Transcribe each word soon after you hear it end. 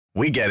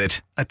We get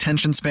it.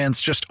 Attention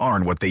spans just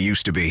aren't what they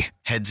used to be.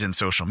 Heads in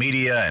social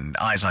media and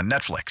eyes on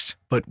Netflix.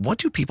 But what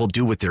do people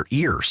do with their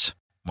ears?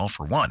 Well,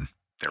 for one,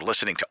 they're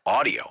listening to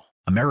audio.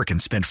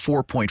 Americans spend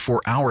 4.4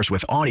 hours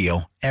with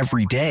audio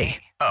every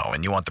day. Oh,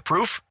 and you want the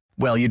proof?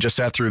 Well, you just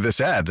sat through this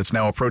ad that's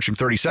now approaching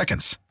 30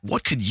 seconds.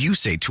 What could you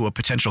say to a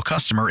potential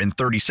customer in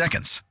 30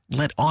 seconds?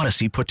 Let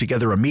Odyssey put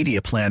together a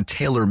media plan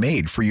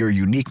tailor-made for your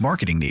unique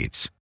marketing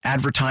needs.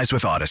 Advertise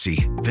with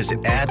Odyssey.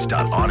 Visit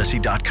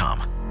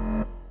ads.odyssey.com.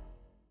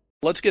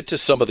 Let's get to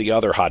some of the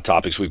other hot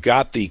topics. We've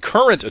got the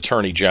current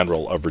Attorney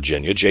General of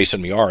Virginia,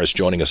 Jason Miyares,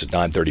 joining us at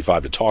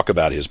 9:35 to talk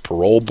about his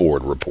parole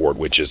board report,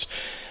 which is,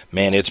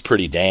 man, it's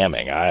pretty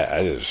damning.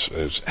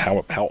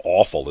 How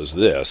awful is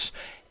this?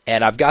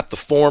 And I've got the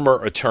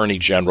former Attorney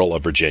General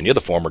of Virginia,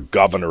 the former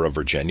Governor of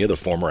Virginia, the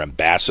former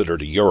Ambassador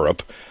to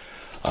Europe.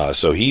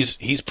 So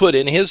he's put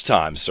in his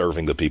time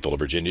serving the people of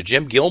Virginia.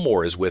 Jim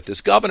Gilmore is with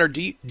us. Governor,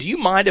 do you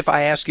mind if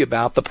I ask you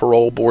about the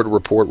parole board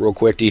report real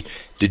quick?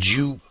 Did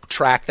you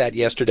track that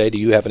yesterday? Do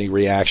you have any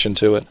reaction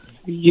to it?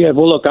 Yeah,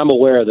 well, look, I'm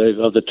aware of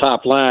the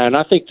top line.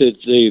 I think that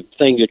the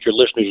thing that your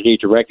listeners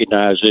need to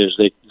recognize is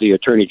that the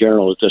Attorney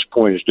General at this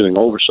point is doing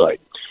oversight.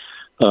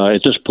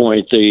 At this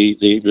point,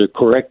 the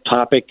correct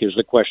topic is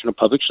the question of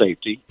public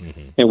safety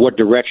and what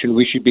direction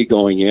we should be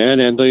going in,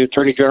 and the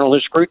Attorney General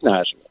is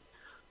scrutinizing it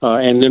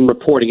and then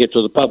reporting it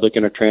to the public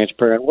in a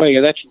transparent way.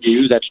 And that's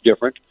new. That's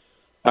different.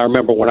 I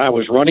remember when I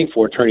was running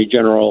for Attorney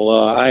General,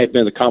 I had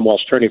been the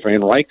Commonwealth's attorney for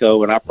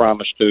Henrico, and I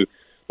promised to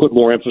put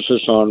more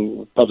emphasis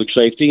on public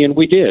safety, and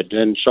we did.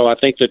 And so I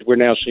think that we're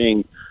now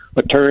seeing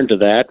a turn to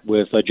that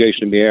with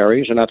Jason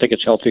Miyares, and I think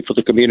it's healthy for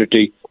the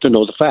community to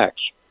know the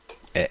facts.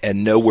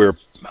 And know where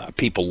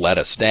people let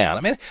us down.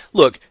 I mean,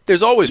 look,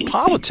 there's always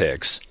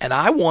politics, and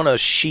I want to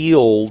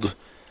shield.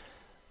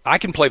 I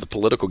can play the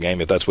political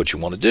game if that's what you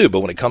want to do, but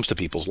when it comes to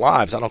people's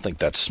lives, I don't think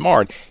that's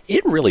smart.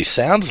 It really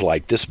sounds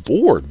like this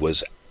board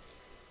was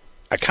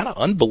kind of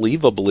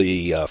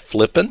unbelievably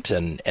flippant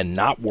and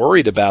not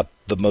worried about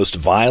the most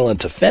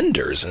violent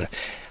offenders.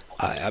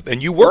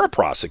 And you were a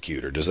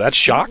prosecutor. Does that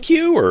shock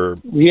you? Or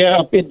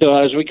yeah, it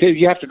does. Because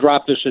you have to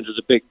drop this into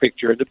the big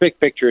picture. The big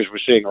picture is we're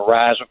seeing a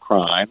rise of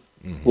crime.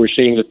 Mm-hmm. We're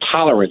seeing the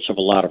tolerance of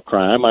a lot of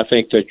crime. I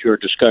think that your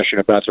discussion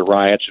about the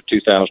riots of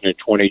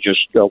 2020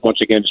 just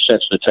once again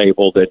sets the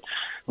table that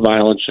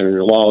violence and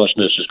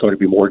lawlessness is going to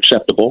be more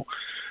acceptable.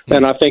 Mm-hmm.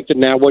 And I think that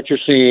now what you're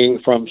seeing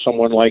from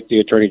someone like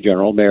the Attorney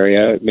General,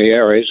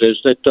 Miyares,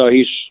 is that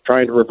he's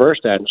trying to reverse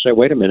that and say,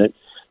 wait a minute,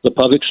 the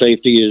public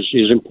safety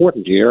is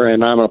important here,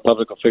 and I'm a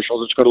public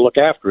official that's going to look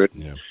after it.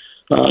 Yeah.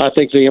 I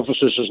think the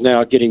emphasis is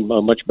now getting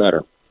much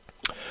better.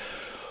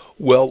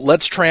 Well,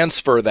 let's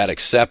transfer that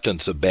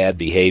acceptance of bad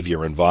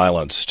behavior and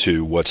violence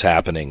to what's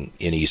happening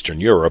in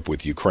Eastern Europe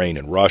with Ukraine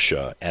and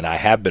Russia. And I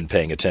have been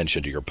paying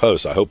attention to your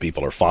posts. I hope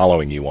people are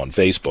following you on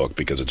Facebook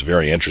because it's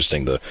very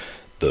interesting,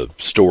 the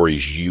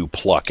stories you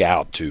pluck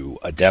out to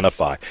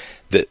identify.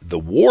 The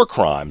war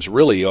crimes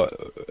really,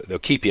 they'll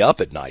keep you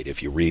up at night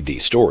if you read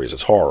these stories.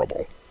 It's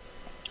horrible.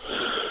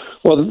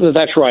 Well,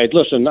 that's right.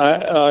 Listen,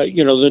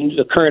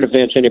 the current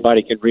events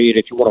anybody can read.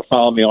 If you want to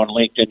follow me on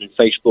LinkedIn and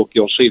Facebook,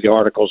 you'll see the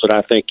articles that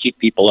I think keep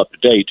people up to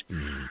date.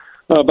 Mm-hmm.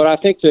 But I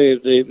think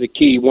the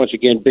key, once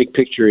again, big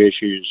picture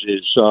issues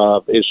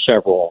is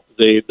several.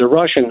 The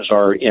Russians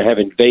have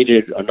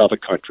invaded another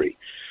country.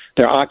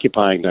 They're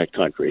occupying that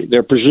country.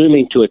 They're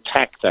presuming to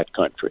attack that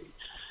country.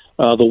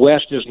 The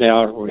West is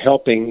now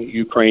helping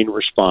Ukraine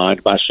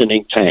respond by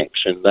sending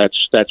tanks, and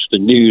that's the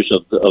news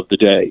of the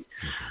day.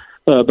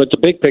 But the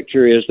big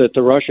picture is that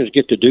the Russians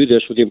get to do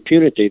this with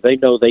impunity. They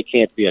know they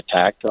can't be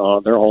attacked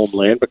on their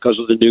homeland because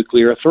of the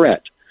nuclear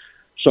threat.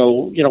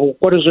 So,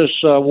 what is this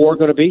war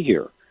going to be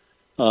here?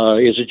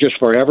 Is it just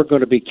forever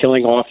going to be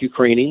killing off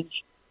Ukrainians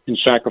and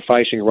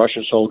sacrificing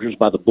Russian soldiers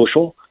by the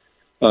bushel?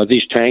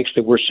 These tanks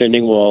that we're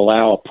sending will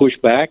allow a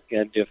pushback,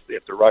 and if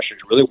the Russians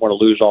really want to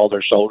lose all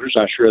their soldiers,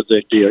 I'm sure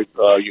that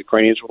the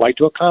Ukrainians would like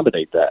to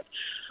accommodate that.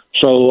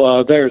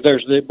 So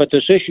but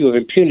this issue of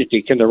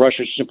impunity, can the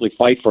Russians simply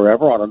fight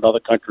forever on another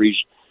country's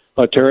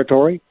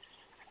territory?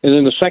 And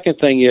then the second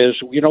thing is,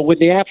 with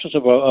the absence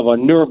of a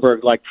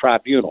Nuremberg-like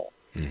tribunal,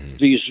 mm-hmm.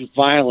 these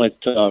violent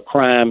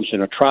crimes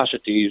and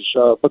atrocities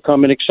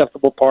become an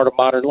acceptable part of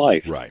modern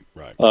life. Right.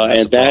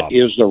 And that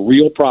is the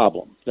real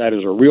problem. That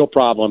is a real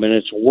problem, and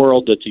it's a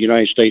world that the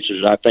United States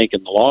is, I think,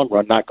 in the long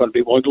run, not going to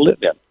be willing to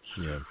live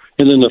in. Yeah.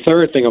 And then the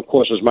third thing, of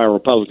course, is my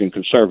Republican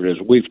conservatives.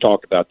 We've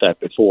talked about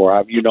that before.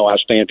 I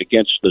stand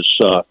against this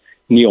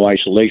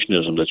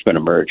neo-isolationism that's been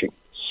emerging.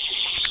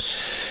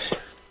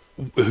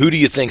 Who do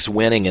you think's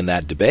winning in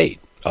that debate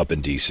up in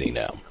D.C.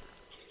 now?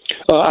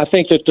 I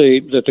think that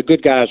the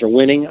good guys are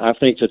winning. I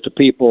think that the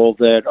people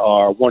that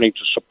are wanting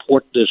to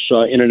support this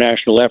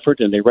international effort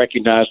and they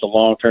recognize the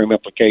long-term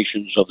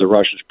implications of the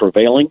Russians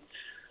prevailing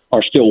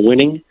are still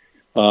winning.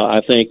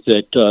 I think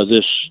that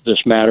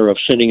this matter of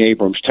sending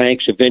Abrams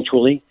tanks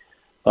eventually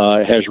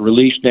has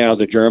released now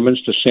the Germans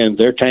to send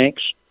their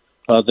tanks.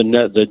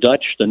 The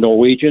Dutch, the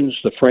Norwegians,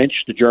 the French,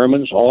 the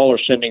Germans, all are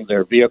sending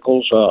their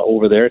vehicles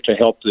over there to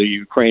help the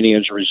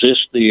Ukrainians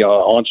resist the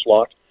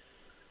onslaught.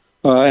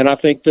 And I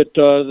think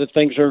that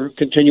things are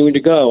continuing to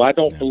go. I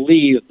don't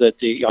believe that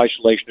the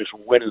isolationists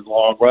will win in the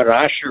long run. And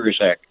I sure as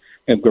heck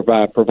am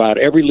provide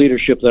every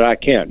leadership that I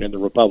can in the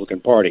Republican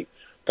Party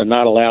to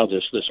not allow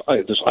this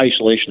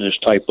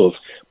isolationist type of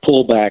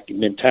pullback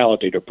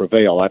mentality to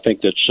prevail. I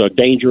think that's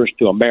dangerous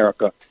to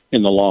America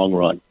in the long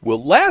run.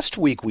 Well, last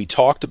week we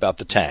talked about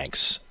the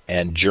tanks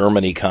and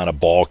Germany kind of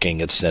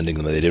balking at sending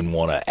them. They didn't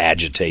want to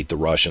agitate the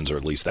Russians, or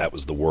at least that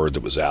was the word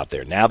that was out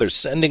there. Now they're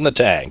sending the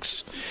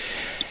tanks.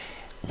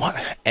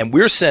 And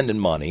we're sending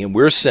money and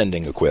we're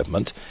sending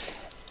equipment.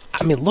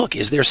 I mean, look,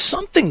 is there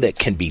something that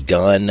can be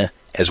done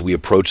as we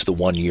approach the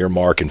 1 year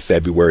mark in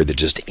February that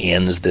just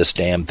ends this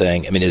damn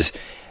thing? I mean,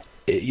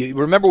 you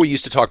remember we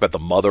used to talk about the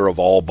mother of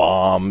all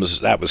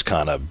bombs? That was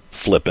kind of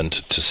flippant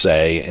to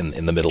say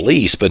in the Middle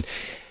East, but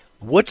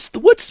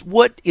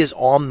what is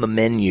on the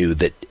menu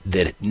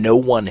that no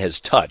one has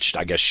touched,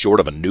 I guess, short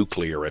of a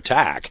nuclear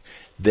attack,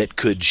 that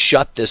could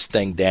shut this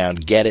thing down,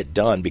 get it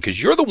done?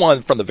 Because you're the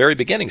one from the very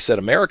beginning said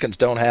Americans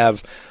don't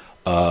have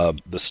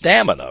the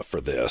stamina for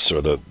this,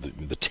 or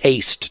the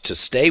taste to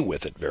stay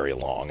with it very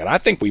long. And I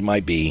think we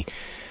might be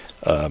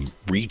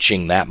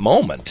reaching that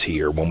moment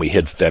here when we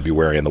hit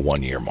February and the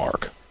 1 year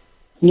mark.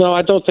 No,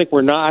 I don't think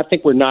we're not. I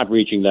think we're not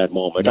reaching that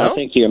moment. No? I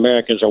think the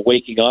Americans are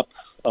waking up,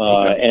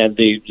 and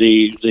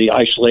the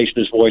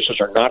isolationist voices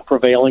are not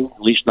prevailing,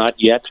 at least not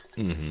yet.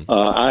 Mm-hmm.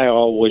 I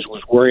always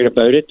was worried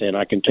about it, and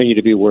I continue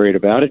to be worried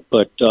about it,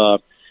 but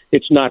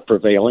it's not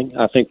prevailing.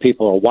 I think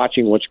people are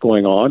watching what's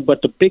going on,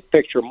 but the big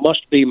picture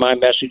must be my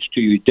message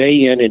to you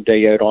day in and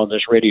day out on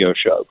this radio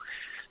show.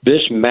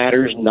 This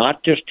matters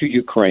not just to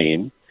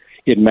Ukraine.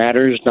 It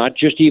matters not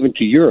just even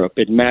to Europe.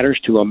 It matters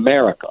to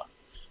America.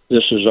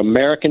 This is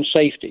American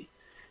safety.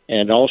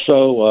 And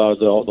also,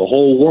 the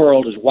whole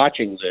world is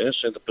watching this,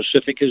 and the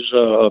Pacific is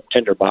a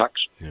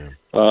tinderbox. Yeah.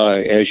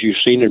 As you've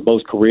seen in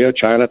both Korea,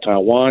 China,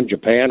 Taiwan,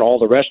 Japan, all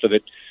the rest of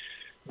it.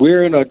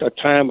 We're in a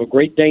time of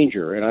great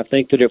danger, and I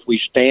think that if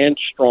we stand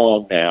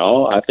strong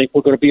now, I think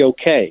we're going to be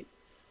okay.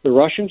 The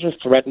Russians have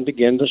threatened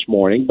again this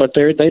morning, but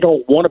they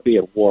don't want to be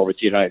at war with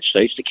the United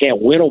States. They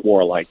can't win a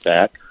war like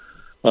that.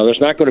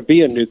 There's not going to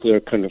be a nuclear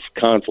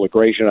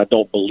conflagration, I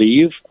don't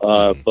believe.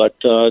 But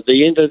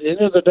the end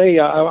of the day,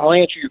 I'll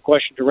answer your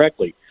question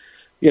directly.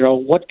 You know,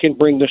 what can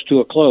bring this to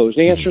a close?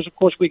 The answer is, of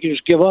course, we can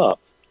just give up.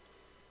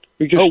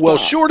 Well,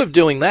 short of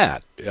doing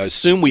that,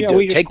 assume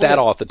we take that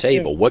off the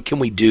table. Yeah. What can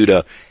we do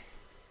to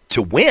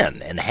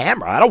win and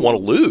hammer? I don't want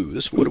to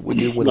lose. What do we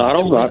do when we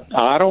win?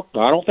 I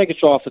don't think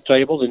it's off the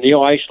table. The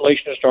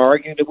neo-isolationists are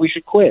arguing that we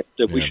should quit,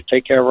 that we should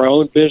take care of our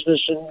own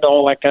business and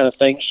all that kind of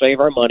thing,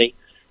 save our money,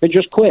 and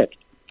just quit.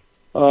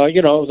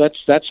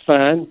 That's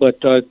fine,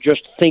 but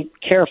just think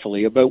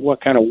carefully about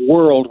what kind of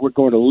world we're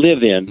going to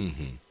live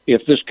in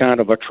if this kind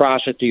of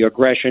atrocity,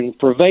 aggression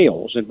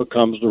prevails and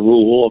becomes the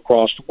rule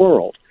across the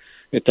world.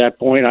 At that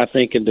point, I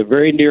think in the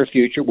very near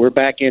future, we're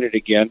back in it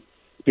again,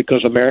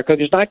 because America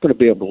is not going to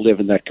be able to live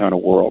in that kind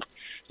of world.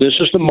 This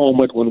is the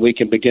moment when we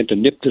can begin to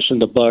nip this in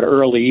the bud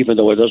early, even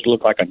though it doesn't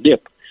look like a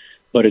nip.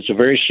 But it's a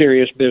very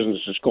serious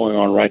business that's going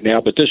on right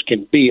now, but this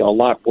can be a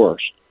lot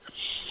worse.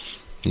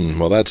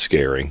 Well, that's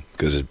scary,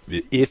 because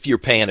if you're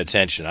paying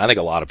attention, I think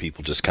a lot of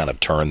people just kind of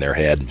turn their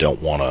head and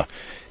don't want to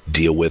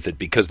deal with it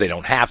because they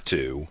don't have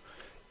to.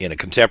 In a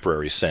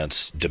contemporary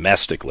sense,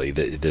 domestically,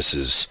 this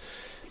is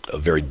a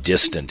very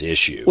distant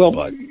issue. Well,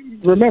 but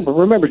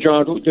remember,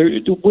 John,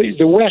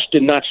 the West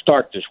did not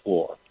start this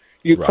war.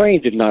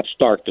 Ukraine did not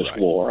start this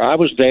war. I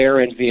was there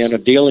in Vienna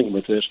dealing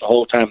with this the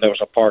whole time there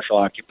was a partial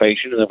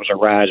occupation and there was a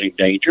rising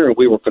danger, and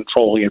we were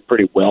controlling it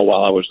pretty well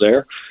while I was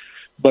there.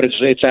 But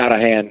it's out of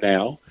hand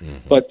now.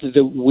 Mm-hmm. But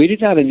we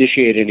did not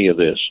initiate any of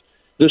this.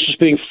 This is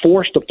being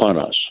forced upon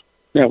us.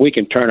 Now, we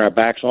can turn our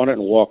backs on it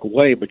and walk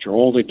away, but you're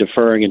only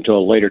deferring until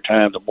a later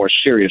time the more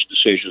serious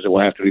decisions that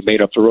will have to be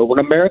made up the road when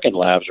American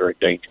lives are in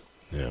danger.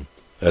 Yeah,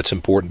 that's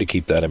important to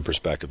keep that in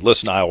perspective.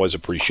 Listen, I always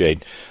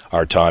appreciate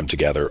our time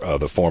together.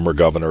 The former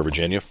governor of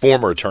Virginia,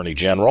 former attorney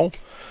general,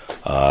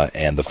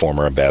 and the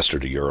former ambassador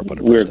to Europe.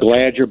 We're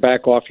glad you're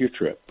back off your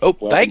trip. Oh,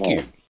 thank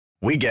you.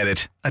 We get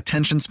it.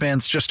 Attention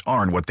spans just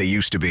aren't what they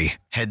used to be.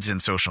 Heads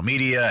in social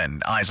media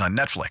and eyes on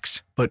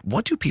Netflix. But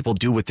what do people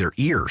do with their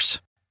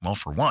ears? Well,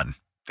 for one,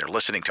 they're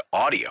listening to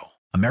audio.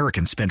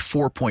 Americans spend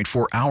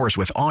 4.4 hours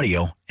with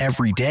audio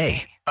every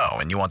day. Oh,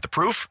 and you want the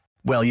proof?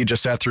 Well, you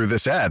just sat through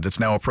this ad that's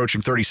now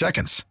approaching 30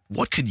 seconds.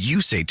 What could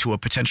you say to a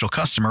potential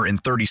customer in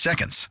 30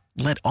 seconds?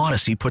 Let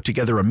Odyssey put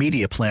together a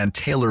media plan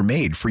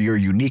tailor-made for your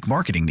unique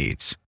marketing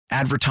needs.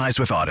 Advertise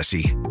with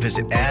Odyssey.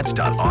 Visit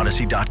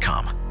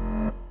ads.odyssey.com.